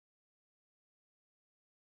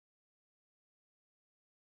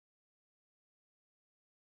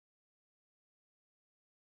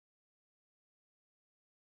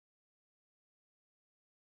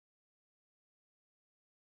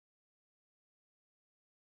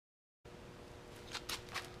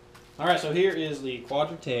Alright, so here is the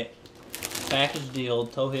Quadratec package deal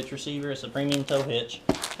tow hitch receiver. It's a premium tow hitch.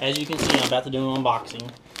 As you can see, I'm about to do an unboxing.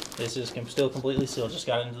 This is still completely sealed. Just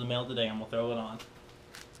got it into the mail today. I'm going to throw it on.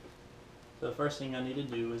 So the first thing I need to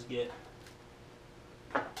do is get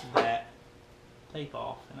that tape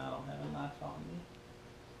off, and I don't have a knife on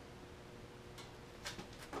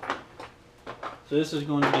me. So this is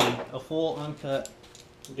going to be a full uncut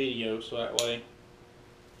video, so that way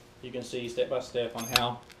you can see step by step on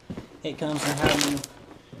how it comes and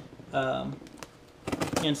how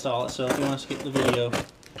you install it. So if you want to skip the video,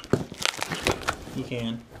 you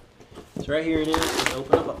can. So right here it is. Just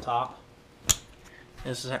open up top.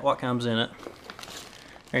 This is what comes in it.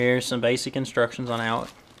 Right here's some basic instructions on how it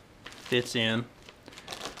fits in.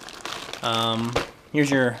 Here's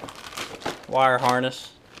your wire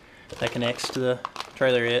harness that connects to the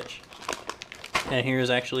trailer hitch, and here's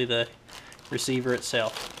actually the receiver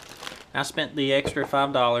itself. I spent the extra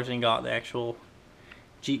 $5 and got the actual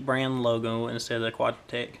Jeep brand logo instead of the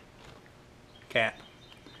Quadratec cap.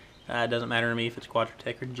 It doesn't matter to me if it's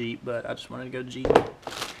Quadratec or Jeep, but I just wanted to go Jeep.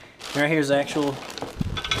 And right here's the actual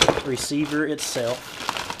receiver itself.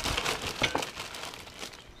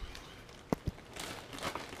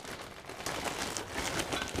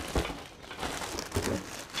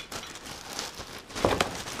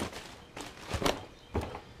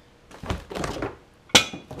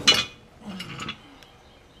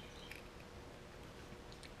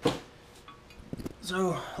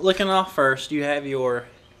 So looking off first, you have your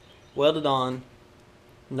welded on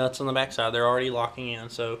nuts on the back side. They're already locking in,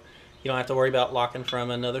 so you don't have to worry about locking from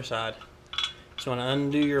another side. So you want to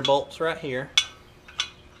undo your bolts right here.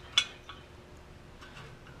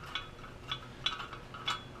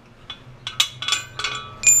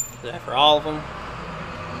 Do that for all of them.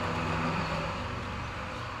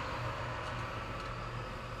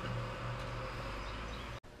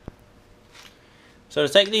 So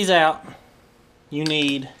to take these out, you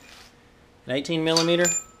need an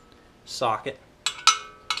 18mm socket,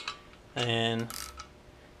 and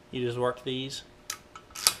you just work these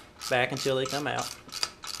back until they come out.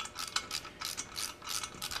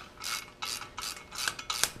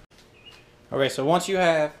 Okay, so once you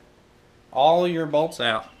have all your bolts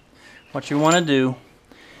out, what you want to do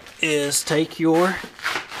is take your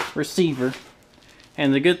receiver,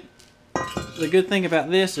 and the good thing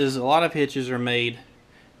about this is a lot of hitches are made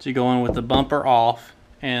to go in with the bumper off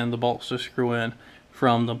and the bolts to screw in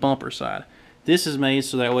from the bumper side. This is made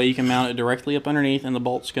so that way you can mount it directly up underneath and the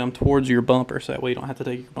bolts come towards your bumper, so that way you don't have to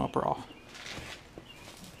take your bumper off.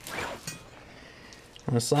 I'm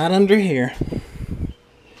going to slide under here,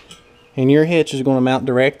 and your hitch is going to mount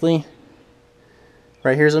directly.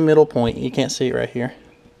 Right here's a middle point. You can't see it right here.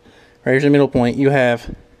 Right here's the middle point. You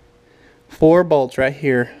have 4 bolts right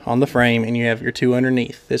here on the frame, and you have your 2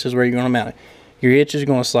 underneath. This is where you're going to mount it. Your hitch is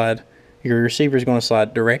going to slide, your receiver is going to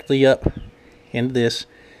slide directly up into this,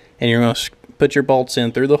 and you're going to put your bolts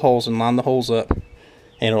in through the holes and line the holes up,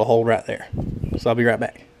 and it'll hold right there. So I'll be right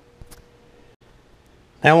back.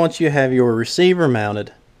 Now once you have your receiver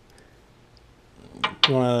mounted,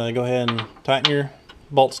 you want to go ahead and tighten your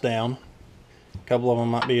bolts down. A couple of them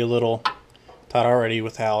might be a little tight already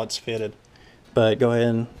with how it's fitted, but go ahead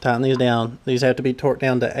and tighten these down. These have to be torqued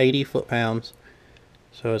down to 80 foot-pounds,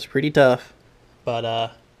 so it's pretty tough.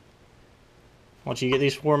 But once you get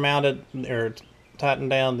these 4 mounted or tightened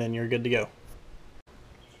down, then you're good to go.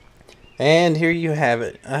 And here you have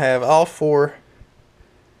it. I have all 4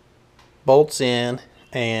 bolts in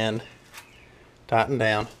and tightened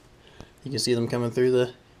down. You can see them coming through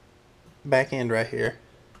the back end right here.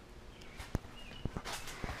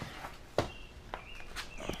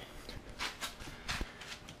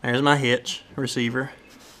 There's my hitch receiver.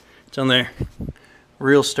 It's on there.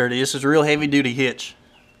 Real sturdy. This is a real heavy duty hitch.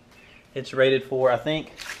 It's rated for, I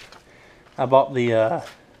think I bought the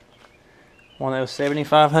one that was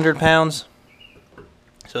 7,500 pounds.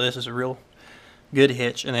 So this is a real good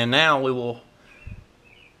hitch. And then now we will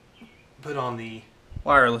put on the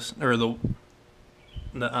wireless, or the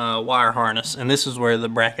wire harness, and this is where the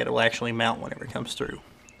bracket will actually mount whenever it comes through.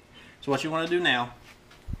 So what you want to do now,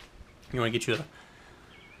 you want to get you a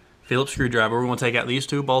Phillips screwdriver. We're going to take out these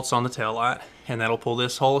 2 bolts on the tail light, and that'll pull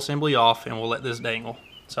this whole assembly off, and we'll let this dangle.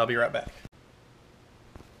 So I'll be right back.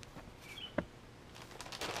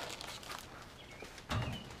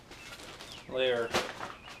 Lay our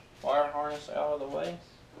wire harness out of the way.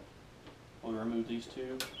 We'll remove these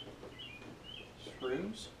 2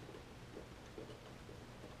 screws.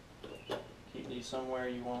 Keep these somewhere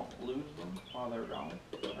you won't lose them while they're gone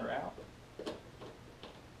or out.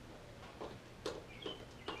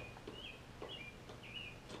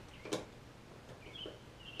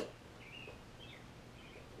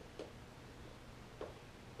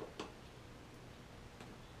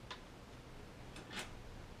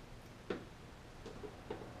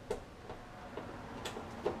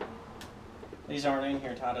 These aren't in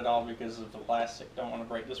here tied at all because of the plastic. Don't want to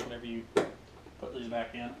break this whenever you put these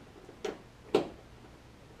back in.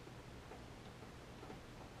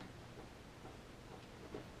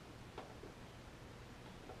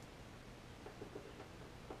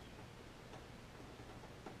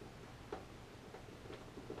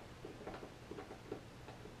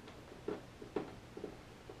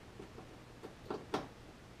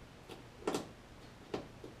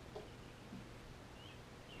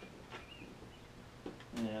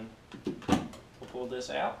 And then we'll pull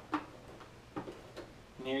this out. And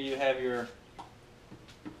here you have your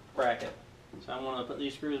bracket. So I'm going to put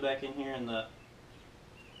these screws back in here in the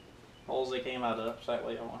holes they came out of, so that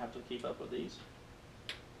way I won't have to keep up with these.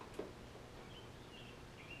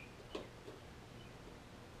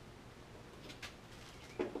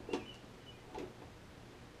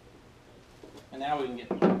 And now we can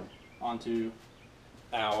get onto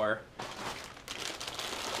our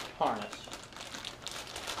harness.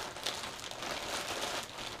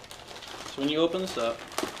 So when you open this up,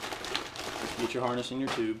 you get your harness and your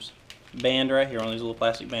tubes. Band right here on these little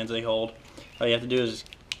plastic bands they hold. All you have to do is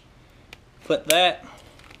clip that,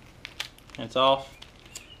 and it's off.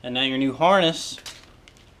 And now your new harness,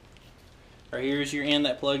 right here is your end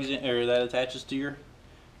that plugs in, or that attaches to your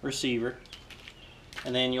receiver.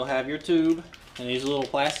 And then you'll have your tube, and these little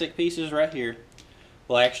plastic pieces right here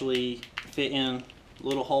will actually fit in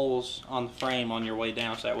little holes on the frame on your way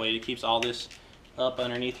down, so that way it keeps all this up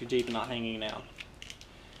underneath your Jeep and not hanging down.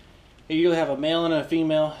 Here you have a male and a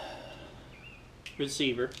female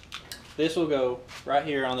receiver. This will go right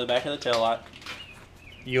here on the back of the taillight.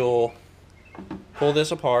 You'll pull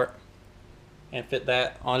this apart and fit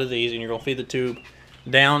that onto these, and you're going to feed the tube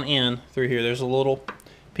down in through here. There's a little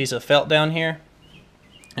piece of felt down here,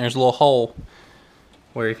 and there's a little hole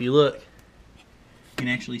where if you look, you can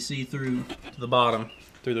actually see through to the bottom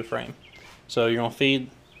through the frame. So you're going to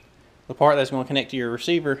feed the part that's going to connect to your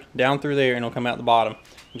receiver down through there, and it'll come out the bottom.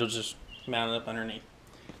 You'll just mount it up underneath.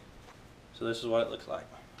 So this is what it looks like.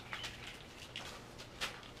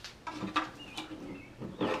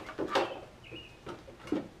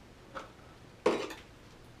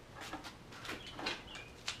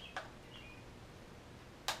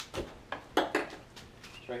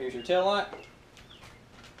 So right here's your tail light.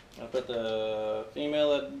 I'm going to put the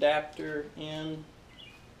female adapter in.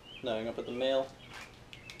 No, I'm going to put the male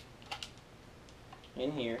in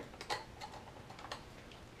here.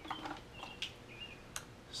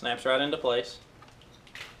 Snaps right into place.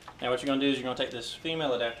 Now what you're going to do is you're going to take this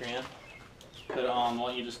female adapter in, put it on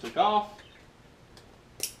what you just took off.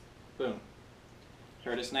 Boom.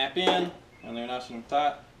 Heard it snap in, and they're nice and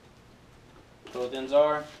tight. Both ends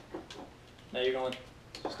are. Now you're going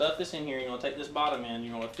to stuff this in here. You're going to take this bottom end.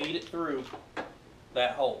 You're going to feed it through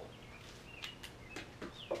that hole.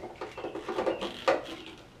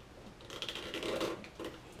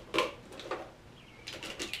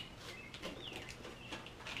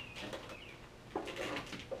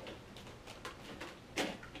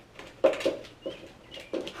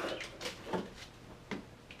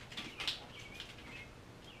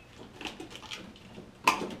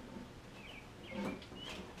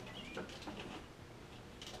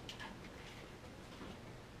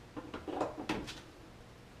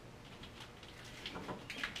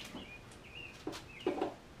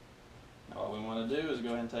 All we want to do is go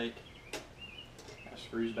ahead and take our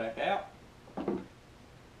screws back out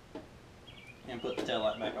and put the tail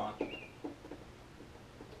light back on.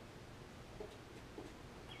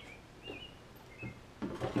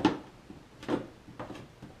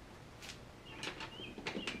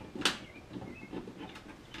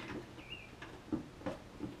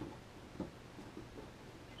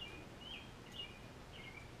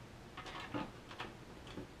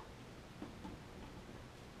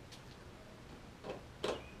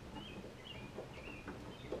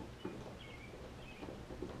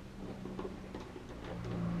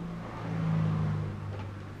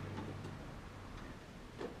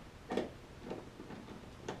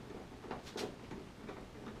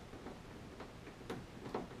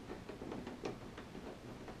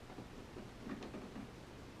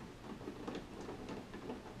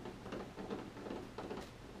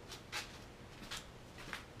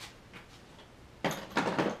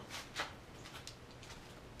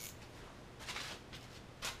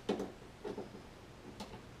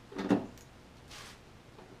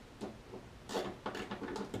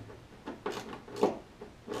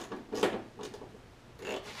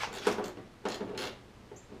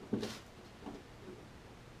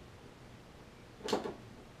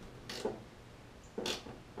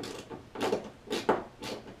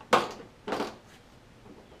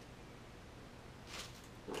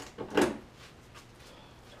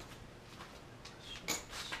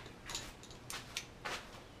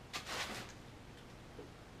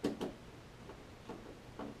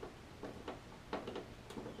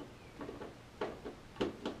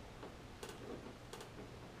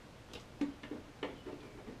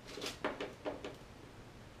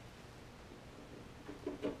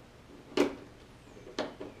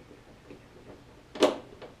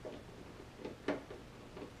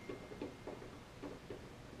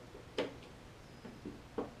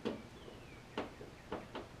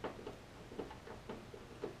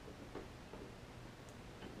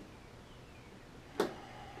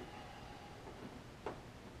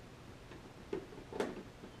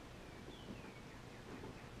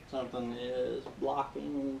 Something is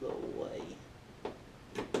blocking the way.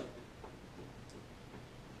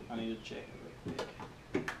 I need to check it real quick.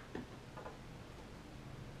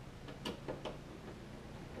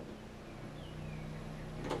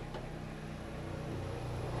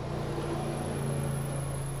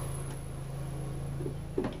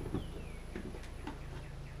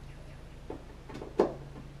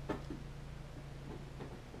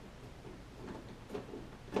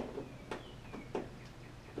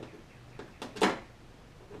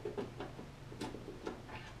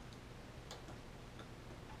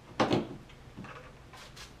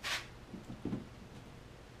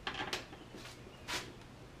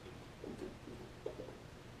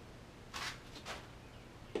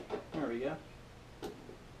 There we go.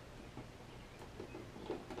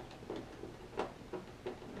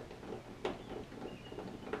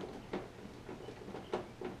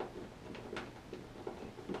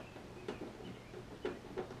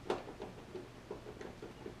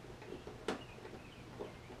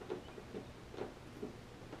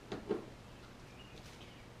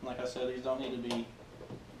 Like I said, these don't need to be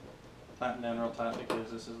clamped down real tight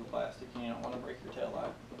because this is the plastic and you don't want to break your tail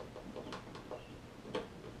light.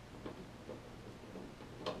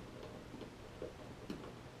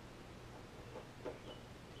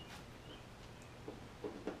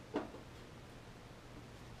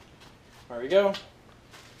 There we go.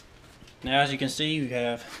 Now as you can see, you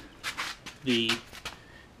have the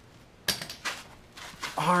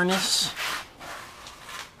harness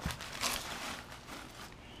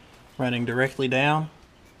running directly down.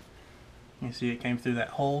 You see it came through that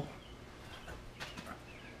hole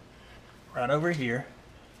right over here.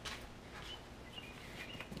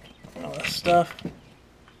 All that stuff.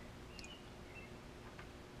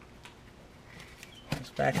 Let's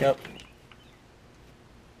back up.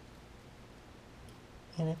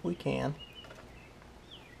 And if we can.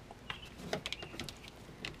 And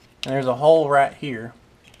there's a hole right here.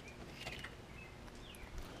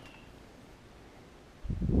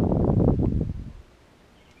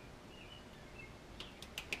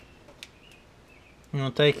 You're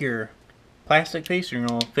going to take your plastic piece and you're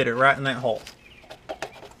going to fit it right in that hole.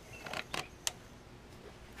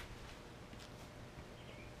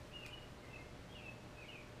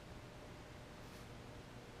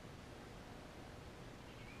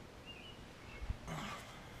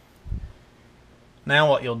 Now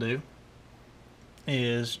what you'll do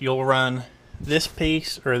is you'll run this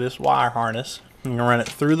piece or this wire harness and you'll run it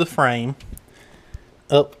through the frame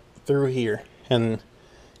up through here, and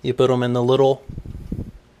you put them in the little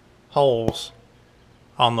holes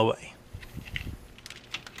on the way.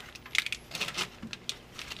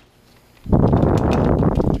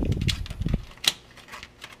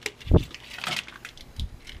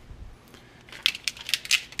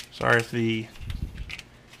 Sorry if the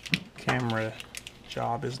camera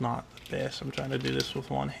job is not the best. I'm trying to do this with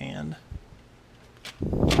one hand.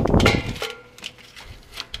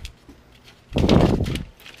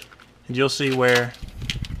 And you'll see where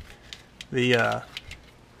the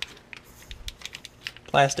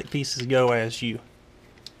plastic pieces go as you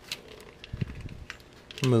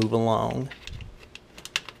move along.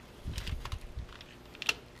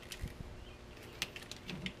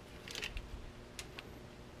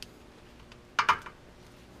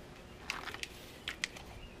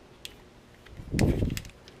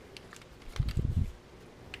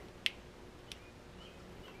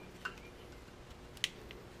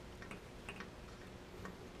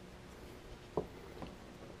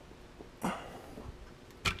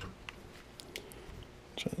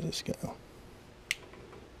 Where does this go?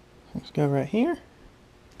 Let's go right here.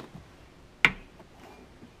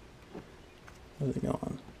 Where's it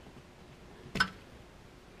going?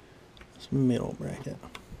 This middle bracket.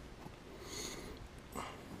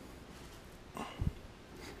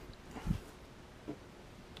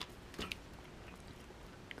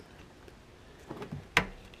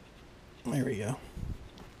 There we go.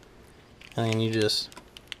 And then you just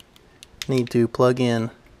need to plug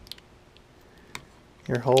in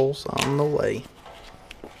your holes on the way.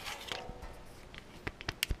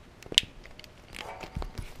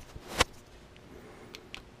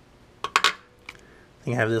 I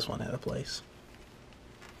think I have this one out of place.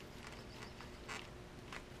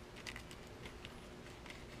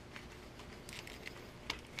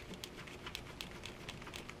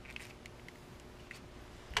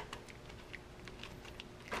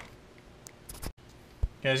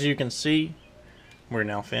 As you can see, we're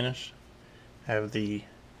now finished. I have the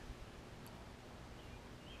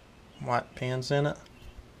white pins in it.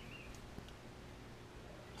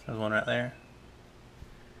 There's one right there.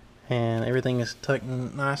 And everything is tucked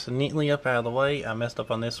nice and neatly up out of the way. I messed up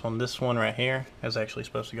on this one. This one right here is actually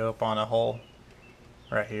supposed to go up on a hole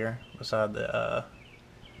right here beside the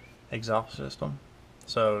exhaust system.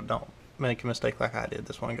 So don't make a mistake like I did.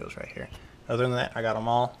 This one goes right here. Other than that, I got them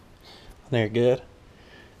all. They're good.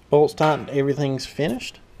 Bolts tightened. Everything's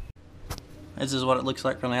finished. This is what it looks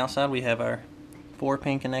like from the outside. We have our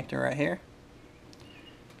 4-pin connector right here.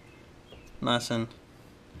 Nice and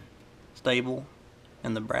stable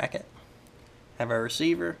in the bracket. Have our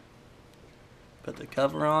receiver. Put the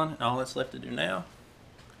cover on. All that's left to do now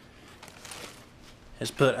is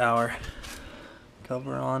put our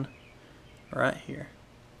cover on right here.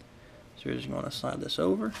 So we're just going to slide this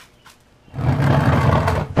over.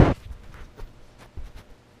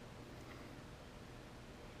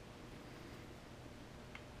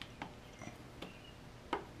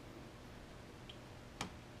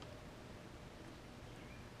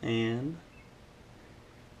 And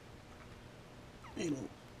it'll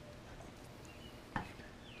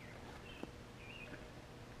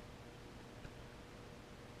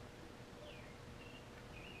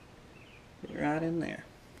be right in there.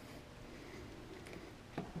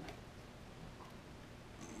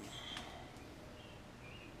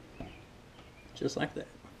 Just like that.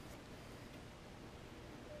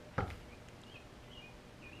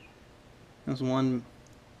 There's one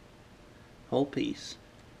whole piece.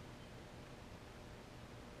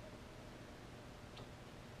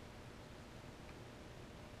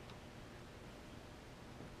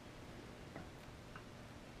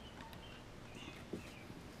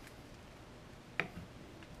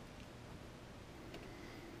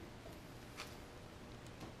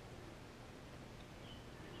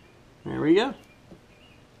 There we go.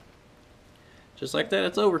 Just like that,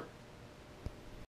 it's over.